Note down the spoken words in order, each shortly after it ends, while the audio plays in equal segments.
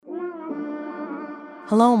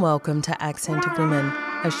Hello and welcome to Accent of Women,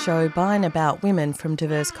 a show by and about women from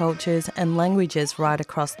diverse cultures and languages right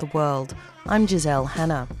across the world. I'm Giselle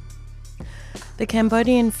Hanna. The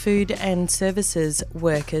Cambodian Food and Services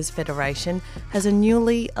Workers Federation has a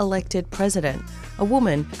newly elected president, a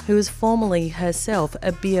woman who was formerly herself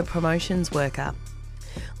a beer promotions worker.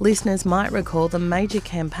 Listeners might recall the major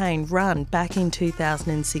campaign run back in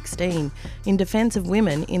 2016 in defence of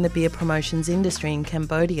women in the beer promotions industry in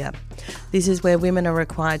Cambodia. This is where women are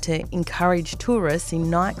required to encourage tourists in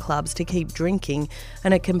nightclubs to keep drinking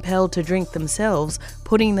and are compelled to drink themselves,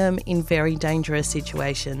 putting them in very dangerous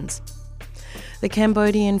situations. The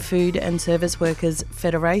Cambodian Food and Service Workers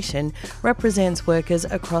Federation represents workers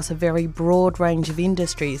across a very broad range of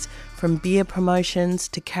industries, from beer promotions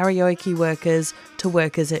to karaoke workers to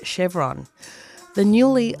workers at Chevron. The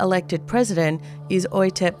newly elected president is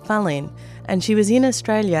Oitep Phalin, and she was in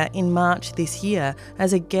Australia in March this year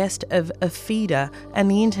as a guest of AFEDA and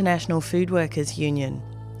the International Food Workers Union.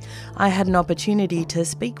 I had an opportunity to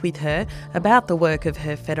speak with her about the work of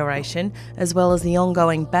her federation, as well as the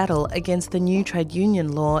ongoing battle against the new trade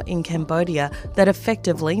union law in Cambodia that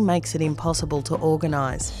effectively makes it impossible to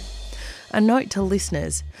organise. A note to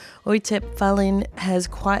listeners, Oitep Phalin has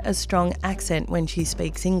quite a strong accent when she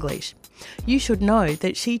speaks English. You should know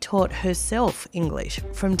that she taught herself English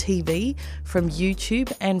from TV, from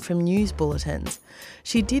YouTube and from news bulletins.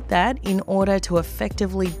 She did that in order to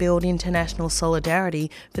effectively build international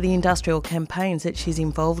solidarity for the industrial campaigns that she's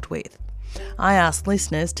involved with. I asked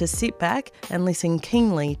listeners to sit back and listen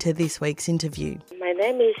keenly to this week's interview. My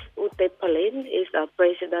name is Oitep Phalin, is the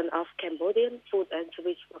president of Cambodian Food and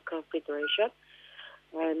Service Workers Federation,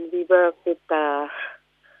 and we work with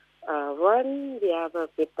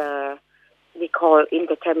we call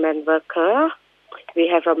entertainment worker.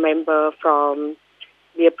 We have a member from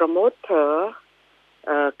beer promoter,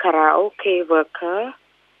 karaoke worker,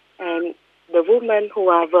 and the women who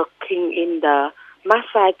are working in the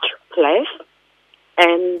massage place,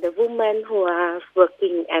 and the women who are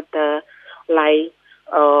working at the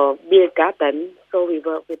beer garden. So we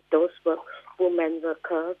work with those women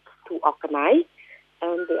workers to organize,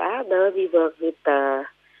 and the other we work with the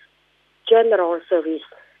general service.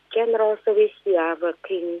 General service, we are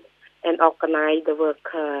working and organize the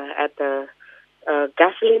worker at the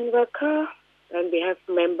gasoline worker, and we have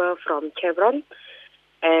member from Chevron,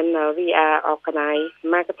 and we are organize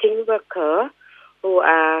marketing worker who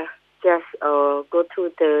are just go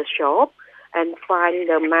to the shop and find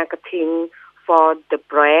the marketing for the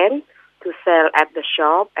brand to sell at the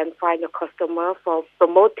shop and find a customer for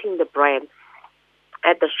promoting the brand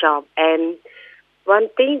at the shop. And one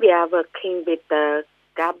thing we are working with the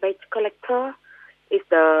garbage collector is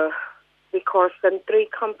we call Sentry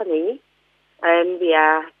Company, and we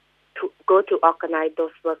are to go to organize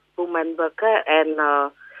those women worker and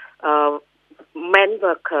men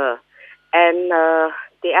worker. And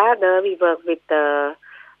the other, we work with the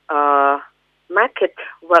market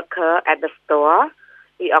worker at the store.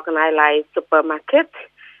 We organize like supermarket.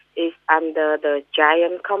 Is under the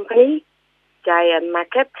Giant Company, Giant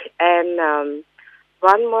Market. And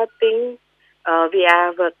one more thing, we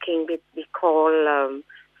are working with, we call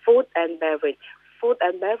food and beverage. Food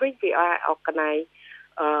and beverage, we are organize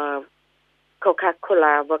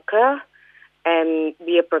Coca-Cola worker, and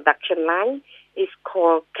beer production line is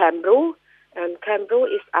called Cambrew, and Cambrew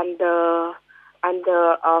is under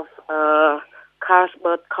of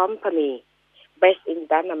Carlsberg Company based in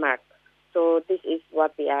Denmark. So this is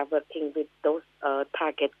what we are working with those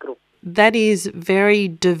target group. That is very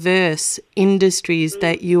diverse industries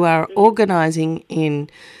that you are organising in.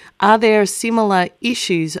 Are there similar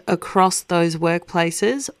issues across those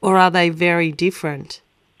workplaces, or are they very different?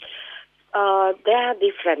 They are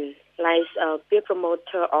different. Like beer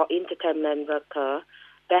promoter or entertainment worker,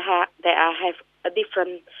 they have a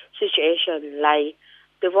different situation. Like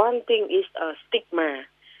the one thing is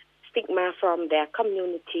stigma from their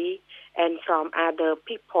community and from other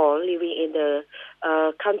people living in the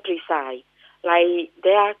countryside. Like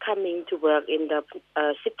they are coming to work in the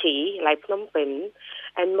city, like Phnom Penh,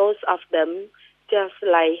 and most of them just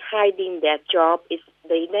like hiding their job.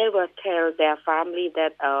 They never tell their family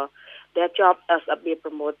that their job as a beer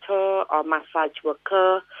promoter or massage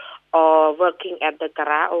worker or working at the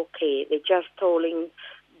karaoke. They just telling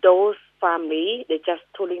those family,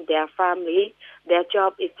 their family, their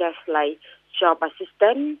job is just like shop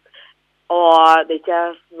assistant, or they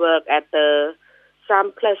just work at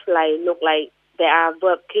some place look like they are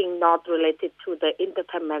working not related to the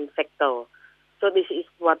entertainment sector. So this is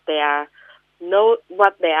what they are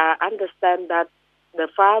understand, that the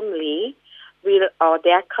family will or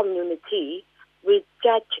their community will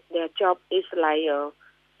judge their their job is like a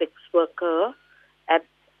sex worker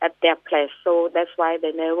at their place. So that's why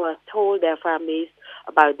they never told their families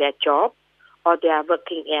about their job or their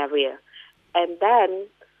working area. And then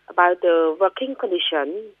about the working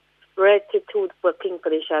condition, related to the working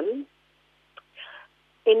condition,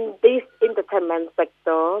 in this entertainment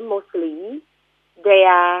sector, mostly they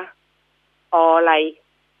are or like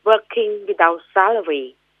working without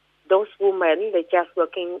salary. Those women, they just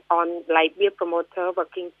working on like beer promoter,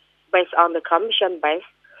 working based on the commission base.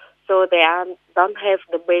 So don't have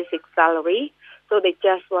the basic salary. So they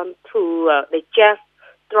just want to, they just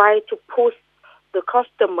try to push the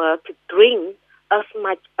customer to drink as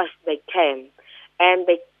much as they can. And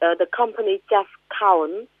the company just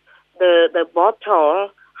count the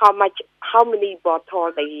bottle, how many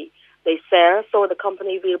bottle they sell. So the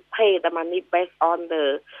company will pay the money based on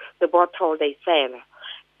the bottle they sell.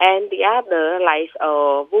 And the other, like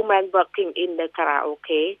a woman working in the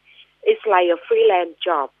karaoke, it's like a freelance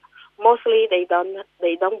job. Mostly they don't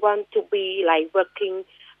want to be like working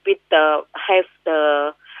with have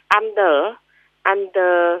the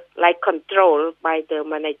under like control by the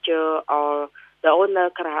manager or the owner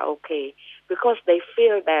karaoke, because they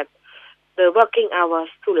feel that the working hours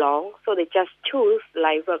too long, so they just choose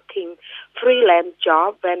like working freelance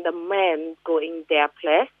job when the men go in their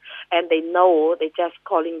place, and they know they just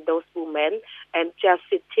calling those women and just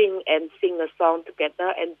sitting and sing a song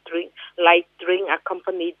together and drink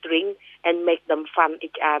accompany drink and make them fun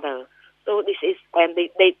each other. So this is, and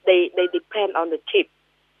they depend on the tip.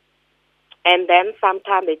 And then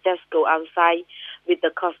sometimes they just go outside with the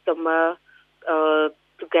customer to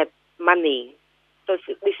get money. So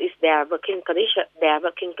this is their working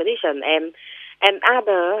condition. And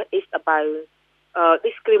other is about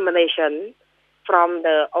discrimination from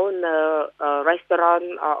the owner restaurant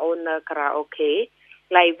or owner karaoke,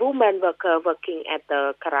 like women worker working at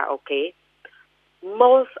the karaoke.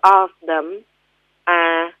 Most of them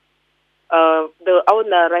are the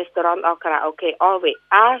owner restaurant or karaoke always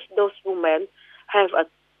ask those women have a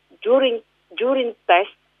during test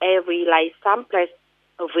every, like some place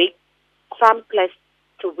a week, some place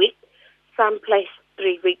 2 weeks, some place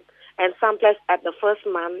 3 weeks, and some place at the first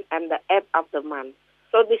month and the end of the month.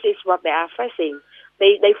 So this is what they are facing.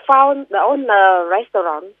 They found the owner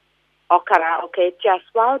restaurant or karaoke just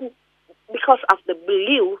found, because of the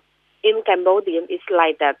belief in Cambodian is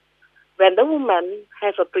like that. When the woman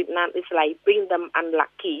has a pregnant, it's like bring them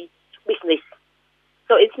unlucky business.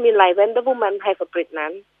 So it means like when the woman has a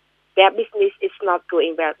pregnant, their business is not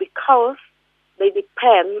going well because they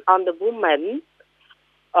depend on the woman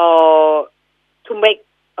to make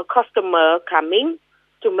a customer coming,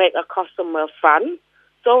 to make a customer fun.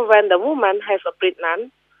 So when the woman has a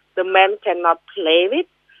pregnant, the man cannot play with,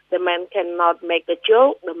 the man cannot make a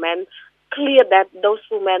joke, the man clear that those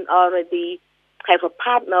women already have a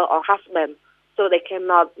partner or husband, so they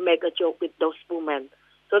cannot make a joke with those women.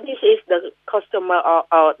 So this is the customer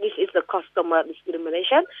or this is the customer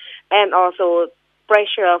discrimination, and also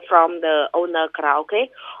pressure from the owner karaoke.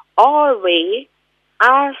 Always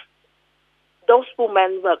ask those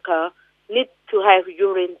women worker need to have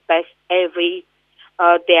urine test every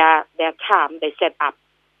their time they set up,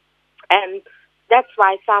 and that's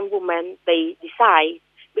why some women they decide,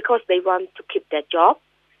 because they want to keep their job,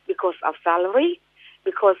 because of salary,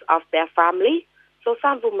 because of their family. So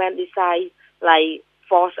some women decide like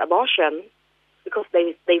forced abortion because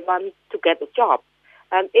they want to get a job.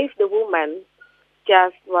 And if the woman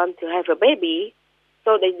just want to have a baby,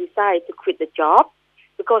 so they decide to quit the job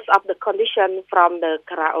because of the condition from the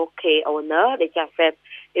karaoke owner. They just said,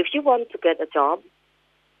 if you want to get a job,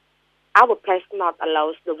 our place not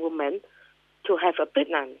allows the woman to have a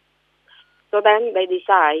pregnant. So then they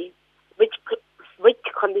decide which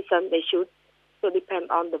condition they should, so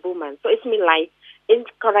depend on the woman. So it means like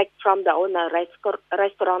incorrect from the owner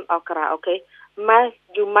restaurant or karaoke.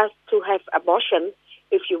 You must to have abortion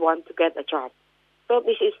if you want to get a job. So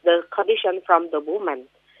this is the condition from the woman.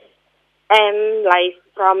 And like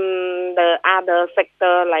from the other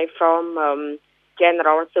sector, like from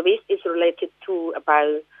general service, is related to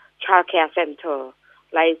about childcare center.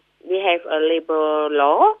 Like we have a labor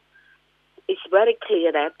law. It's very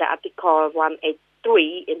clear that the Article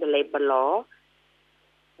 183 in the labor law,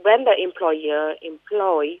 when the employer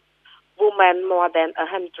employ women more than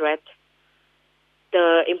 100,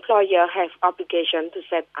 the employer has obligation to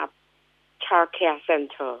set up childcare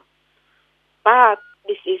center. But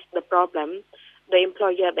this is the problem. The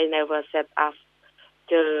employer, they never set up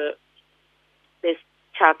this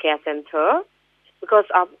childcare center because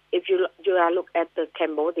of, if you look at the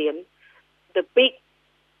Cambodian, the big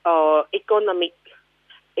economic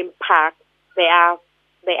impact, they are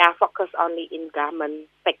they are focused only in garment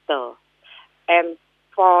sector. And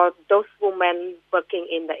for those women working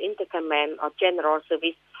in the entertainment or general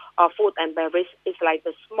service or food and beverage, it's like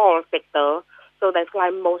the small sector. So that's why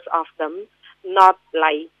most of them not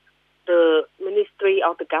like the ministry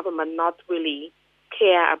or the government not really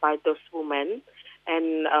care about those women.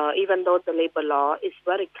 And even though the labor law is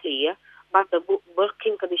very clear, but the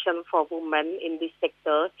working condition for women in this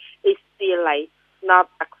sector is still like not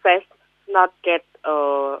access, not get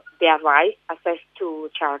their rights, access to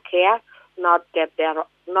childcare, not get their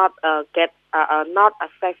not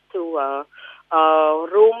access to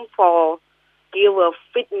room for give a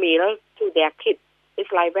fit meal to their kids.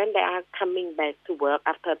 It's like when they are coming back to work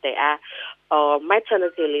after they are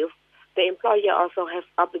maternity leave, the employer also has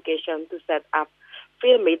obligation to set up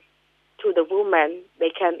film it to the woman. They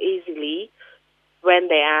can easily, when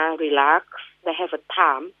they are relaxed, they have a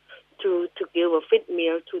time to give a fit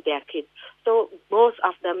meal to their kids. So most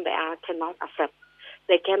of them they are cannot accept.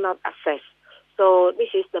 They cannot access. So this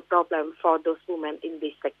is the problem for those women in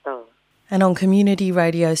this sector. And on community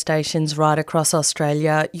radio stations right across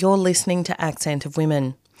Australia, you're listening to Accent of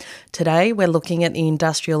Women. Today, we're looking at the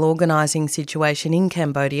industrial organising situation in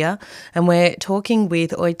Cambodia, and we're talking with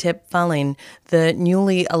Oitep Phalin, the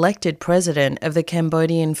newly elected president of the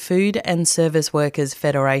Cambodian Food and Service Workers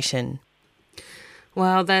Federation.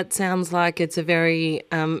 Well, that sounds like it's a very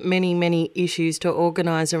many issues to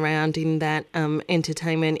organise around in that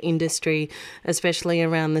entertainment industry, especially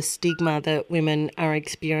around the stigma that women are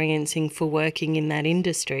experiencing for working in that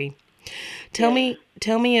industry. Tell me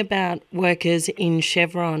about workers in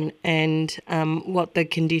Chevron and what the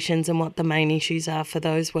conditions and what the main issues are for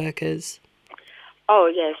those workers. Oh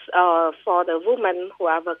yes, for the women who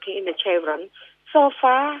are working in the Chevron, so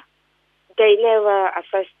far they never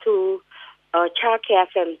access to a childcare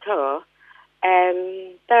center,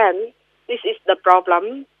 and then this is the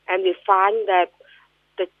problem, and we find that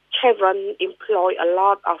the Chevron employ a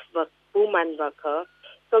lot of women workers,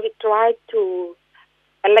 so we try to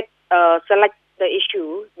select the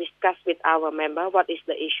issue, discuss with our member what is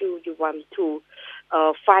the issue you want to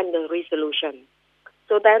find the resolution.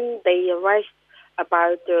 So then they raise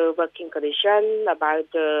about the working condition,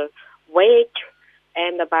 about the wage,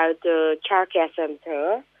 and about the childcare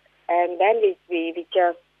center. And then we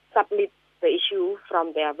just submit the issue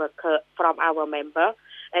from their worker, from our member,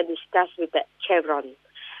 and discuss with the Chevron.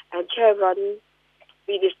 And Chevron,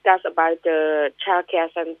 we discuss about the childcare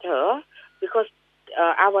center because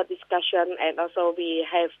our discussion, and also we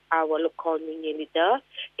have our local union leader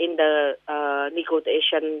in the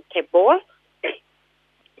negotiation table.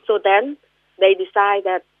 So then they decide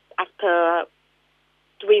that after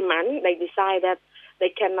 3 months, they decide that they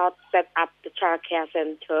cannot set up the childcare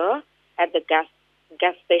center at the gas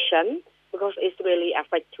station because it's really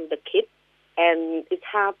affect to the kids, and it's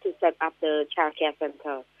hard to set up the childcare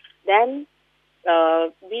center. Then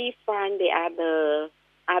we find the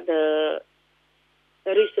other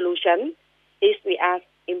resolution is we ask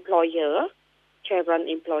Chevron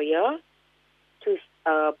employer, to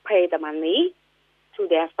pay the money to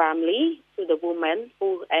their family, to the woman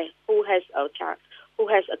who has a child, who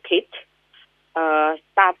has a kid,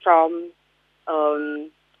 start from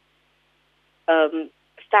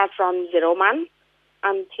 0 months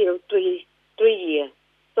until 3 years.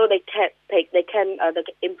 So the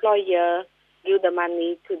employer give the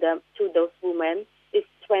money to those women is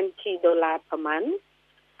 $20 per month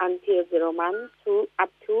until 0 months to up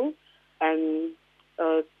to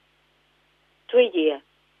 3 years.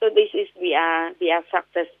 So this is we are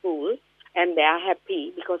successful, and they are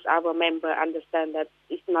happy because our member understand that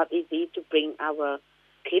it's not easy to bring our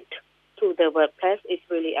kids to the workplace. It's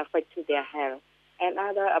really affect to their health. And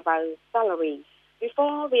other about salary.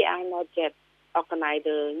 Before we are not yet organized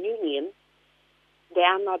the union, they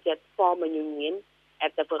are not yet form a union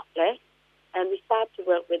at the workplace, and we start to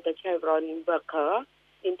work with the Chevron worker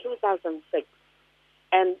in 2006.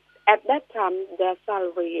 And at that time, their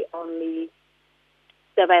salary only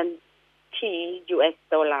 $70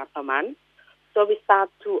 per month. So we start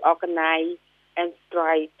to organize and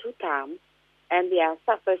strike 2 times, and we are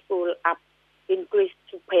successful up increase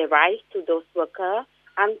to pay rise to those workers.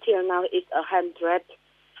 Until now, it's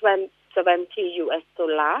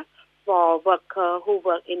 $170 for workers who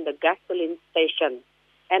work in the gasoline station,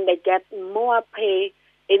 and they get more pay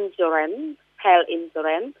insurance, health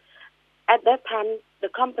insurance. At that time, the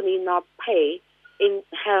company not pay in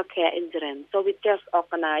healthcare insurance. So we just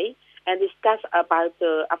organize and discuss about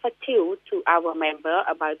the effective to our member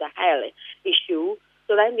about the health issue.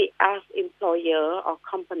 So then we ask employer or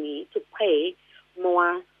company to pay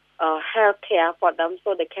more health care for them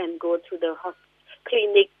so they can go to the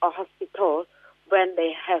clinic or hospital when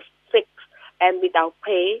they have sick and without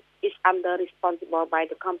pay is under responsible by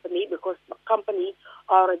the company because the company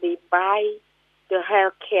already buy the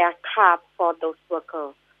health care card for those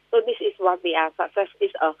workers. So this is what we are success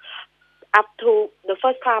is up to the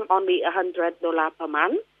first time only $100 per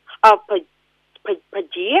month or per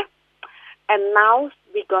year, and now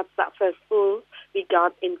we got successful. We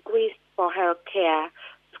got increase for healthcare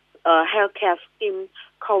scheme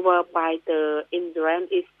covered by the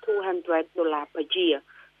insurance is $200 per year.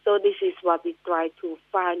 So this is what we try to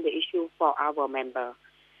find the issue for our member.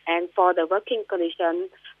 And for the working condition,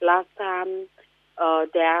 last time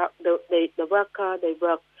the worker they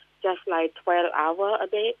work just like 12 hours a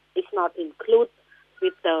day. It's not included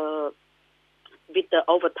with the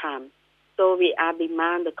overtime. So we are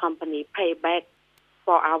demand the company pay back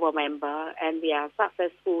for our member, and we are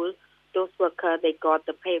successful. Those workers they got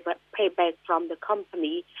the payback from the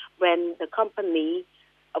company when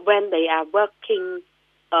they are working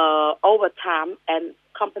overtime, and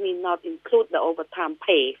company not include the overtime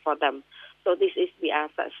pay for them. So this is we are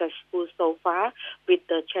successful so far with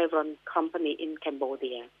the Chevron company in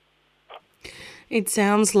Cambodia. It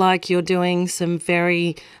sounds like you're doing some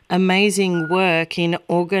very amazing work in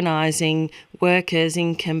organising workers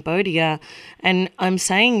in Cambodia. And I'm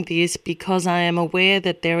saying this because I am aware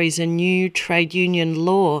that there is a new trade union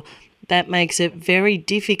law that makes it very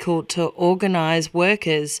difficult to organise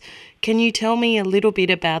workers. Can you tell me a little bit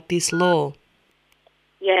about this law?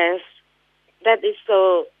 Yes, that is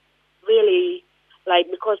so really like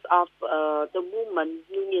because of the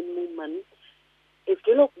union movement. If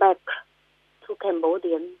you look back to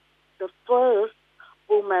Cambodian, the first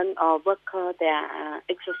woman or worker that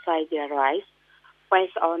exercise their rights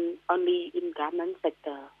based on only in garment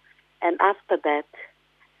sector, and after that,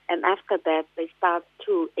 they start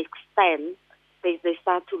to extend. They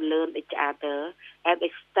start to learn each other and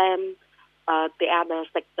extend the other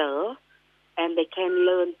sector, and they can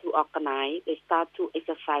learn to organize. They start to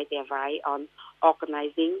exercise their right on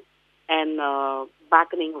organizing and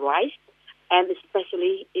bargaining rights, and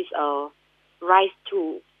especially is a right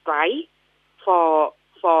to strike for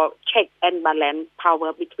check and balance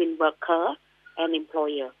power between worker and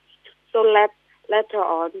employer. So later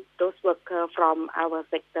on, those workers from our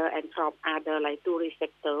sector and from other like tourist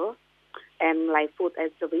sector and like food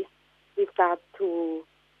and service, we start to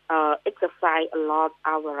exercise a lot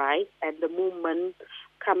our rights, and the movement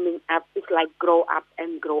coming up is like grow up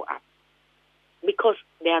because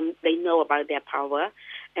they know about their power.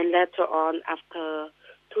 And later on, after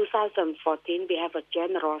 2014, we have a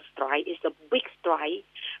general strike. It's a big strike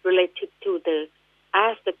related to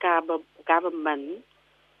ask the government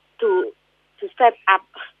to set up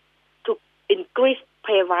to increase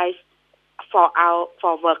pay rise for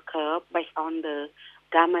workers based on the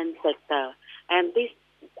garment sector. And this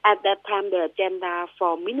at that time the agenda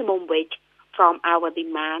for minimum wage from our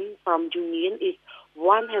demand from union is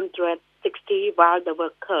 160, while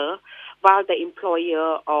the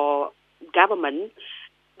employer or government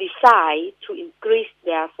decide to increase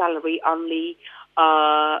their salary only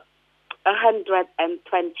 $120.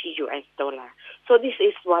 So this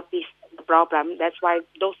is what is the problem. That's why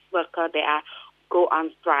those workers they are go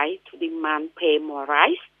on strike to demand pay more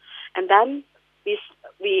rise, and then we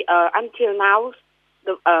until now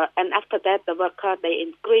and after that the worker they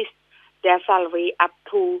increase their salary up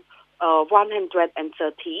to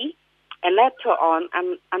 130, and later on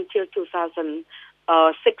until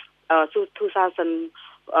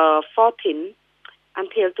 2014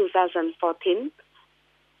 until 2014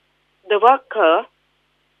 the worker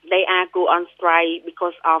they are go on strike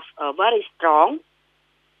because of very strong,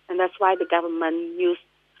 and that's why the government use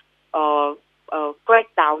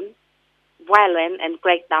crackdown, violent and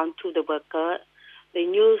crackdown to the worker. They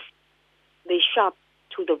shot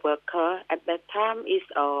to the worker. At that time, is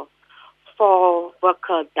 4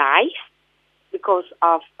 workers died because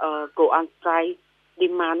of go on strike,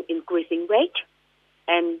 demand increasing wage,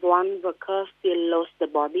 and 1 worker still lost the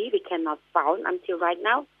body. We cannot found until right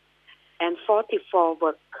now, and 44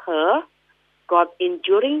 workers got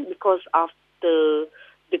injured because of the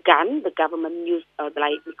gun. The government used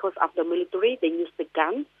because of the military, they use the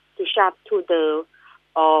gun to shoot to the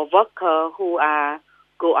worker who are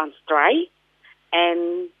go on strike,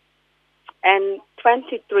 and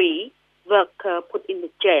 23 workers put in the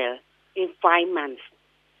jail in 5 months.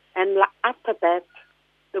 And after that,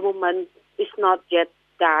 the woman is not yet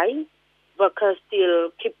died. Workers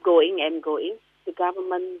still keep going and going. The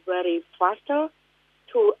government very faster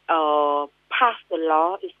to pass the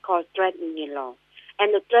law. It's called trade union law,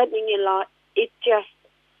 and the trade union law it just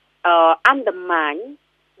undermine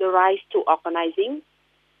the rights to organizing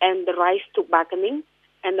and the rights to bargaining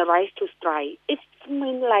and the right to strike. It's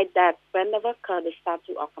mean like that when the worker they start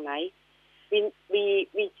to organize,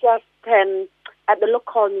 we just can at the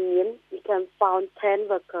local union we can found 10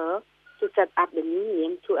 workers to set up the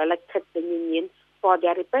union to elect the union for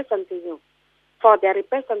their representative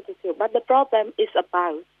But the problem is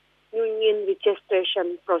about union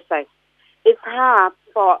registration process. It's hard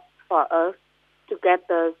for us to get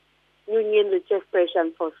the union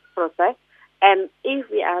registration process, and if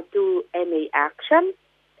we are do any action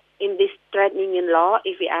in this trade union law,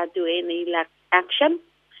 if we are do any action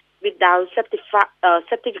without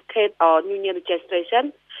certificate or union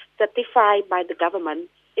registration certified by the government,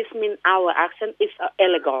 it means our action is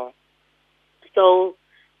illegal. So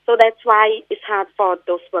that's why it's hard for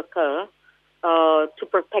those workers to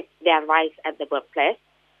protect their rights at the workplace.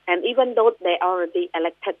 And even though they already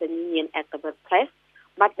elected the union at the workplace,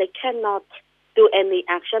 but they cannot do any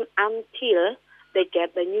action until they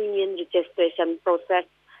get the union registration process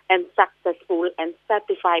and successful and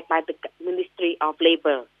certified by the Ministry of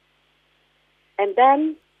Labor. And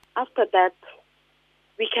then after that,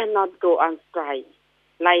 we cannot go on strike.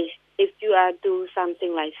 Like if you are do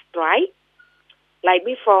something like strike, like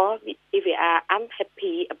before, if we are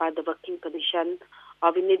unhappy about the working condition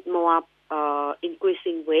or we need more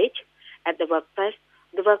increasing wage at the workplace,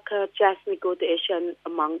 the worker just negotiation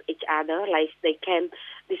among each other, like they can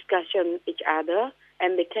discussion each other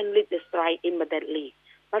and they can lead the strike immediately.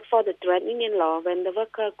 But for the trade union law, when the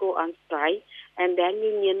worker go on strike and their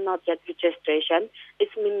union not get registration, it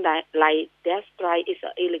means that like their strike is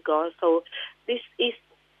illegal. So this is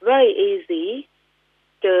very easy.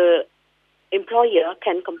 The employer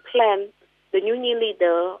can complain the union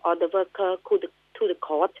leader or the worker to the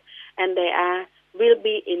court, and they will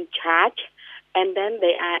be in charge, and then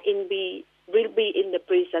they will be in the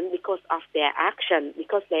prison because of their action,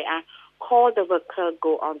 because they are called the worker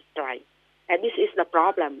go on strike. And this is the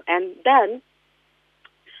problem. And then,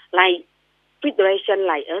 like federation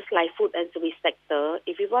like us, like food and service sector,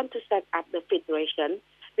 if we want to set up the federation,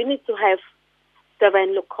 we need to have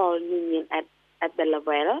 7 local union at the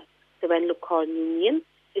level. 7 local union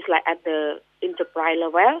is like at the enterprise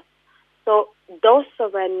level. So those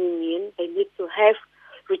 7 unions, they need to have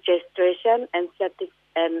registration and accepted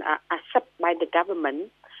by the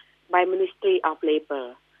government, by Ministry of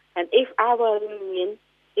Labor. And if our union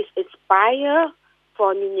is expired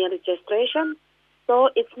for union registration, so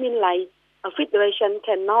it means like a federation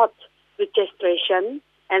cannot registration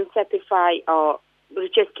and certify or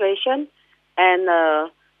registration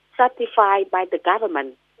and certified by the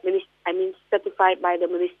government. Certified by the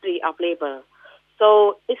Ministry of Labor.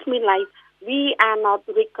 So it means like we are not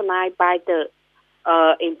recognized by the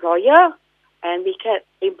employer, and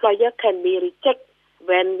employer can be rejected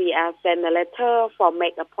when we are sent a letter for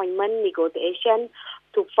make appointment negotiation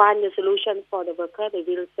to find a solution for the worker. They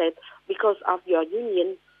will say because of your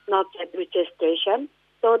union not get registration,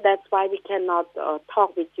 so that's why we cannot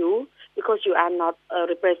talk with you because you are not a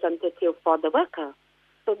representative for the worker.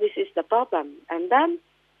 So this is the problem. And then,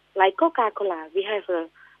 like Coca-Cola, we have a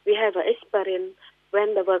experience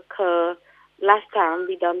when the worker last time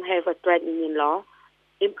we don't have a trade union law,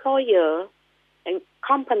 employer and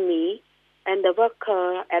company and the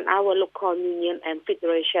worker and our local union and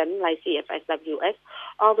federation like CFSWS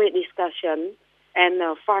always discussion and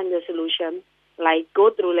find a solution like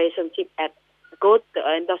good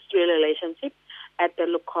industrial relationship at the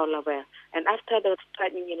local level. And after the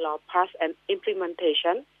trade union law passed and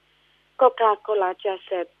implementation, Coca-Cola just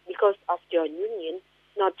said because of your union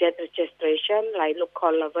not yet registration like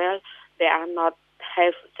local level, they are not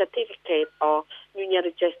have certificate or union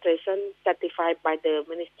registration certified by the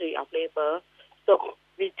Ministry of Labor. So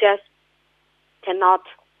we just cannot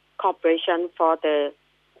cooperation for the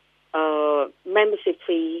membership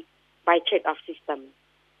fee by check-off system.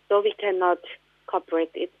 So we cannot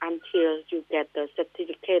cooperate it until you get the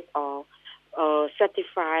certificate or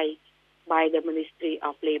certified by the Ministry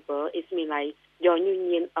of Labor. It means like your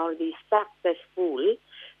union already successful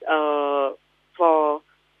for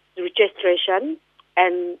registration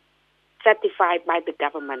and certified by the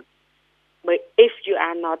government. But if you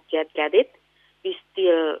are not yet get it, we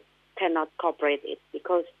still cannot cooperate it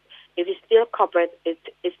because if we still cooperate it,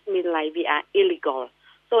 it means like we are illegal.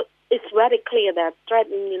 So it's very clear that trade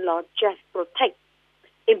union law just protect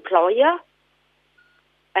employer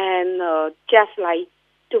and just like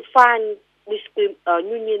to find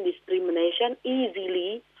union discrimination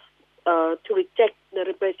easily to reject the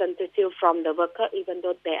representative from the worker, even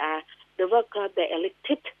though they are the worker they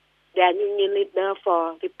elected their union leader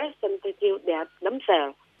for representative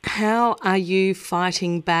themselves. How are you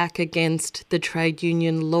fighting back against the trade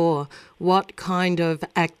union law? What kind of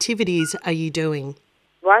activities are you doing?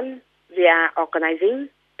 one, we are organizing,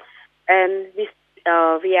 and we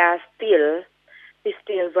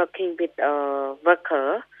still working with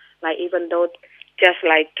worker. Like even though just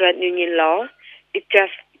like trade union law, it's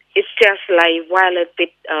just like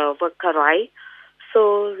violated worker right.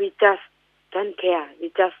 So we just don't care.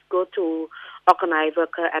 We just go to organize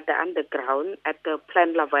worker at the underground, at the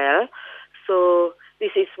plant level. So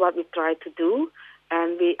this is what we try to do,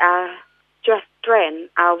 and we are just train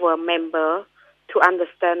our member to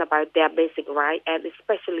understand about their basic right, and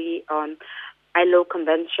especially on ILO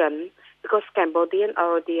convention, because Cambodian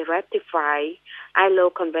already ratified ILO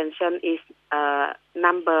convention is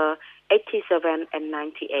number 87 and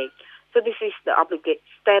 98. So this is the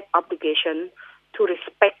state obligation to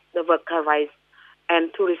respect the worker rights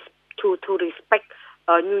and to respect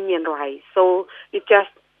union rights. So we just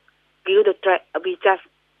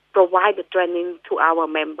provide the training to our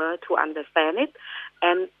member to understand it,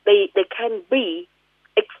 and they can be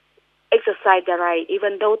exercise their right,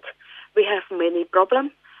 even though we have many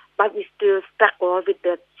problems, but we still struggle with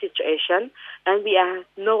the situation, and we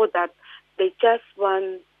know that they just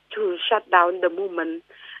want to shut down the movement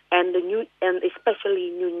and especially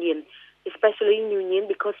union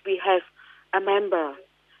because we have a member,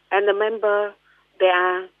 and the member, they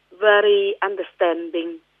are very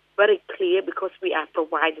understanding, very clear, because we are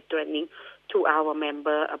provided training to our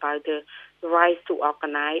member about the right to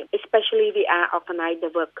organize. Especially we are organize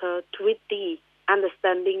the worker with the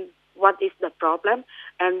understanding what is the problem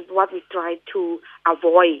and what we try to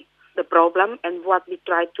avoid the problem and what we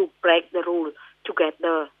try to break the rule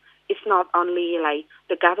together. It's not only like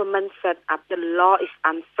the government set up the law is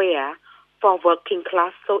unfair for working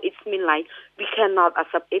class, so it means like we cannot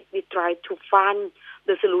accept it. We try to find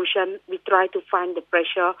the solution. We try to find the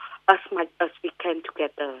pressure as much as we can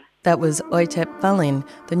together. That was Oitep Valin,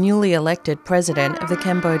 the newly elected president of the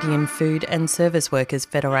Cambodian Food and Service Workers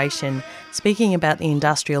Federation, speaking about the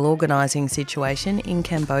industrial organising situation in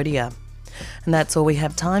Cambodia. And that's all we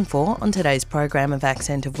have time for on today's program of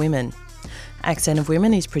Accent of Women. Accent of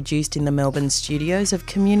Women is produced in the Melbourne studios of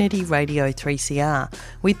Community Radio 3CR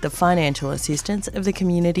with the financial assistance of the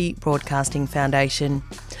Community Broadcasting Foundation.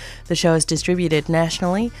 The show is distributed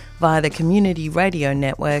nationally via the Community Radio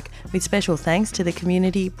Network with special thanks to the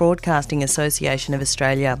Community Broadcasting Association of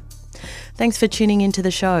Australia. Thanks for tuning into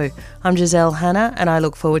the show. I'm Giselle Hanna and I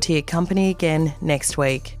look forward to your company again next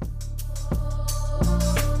week.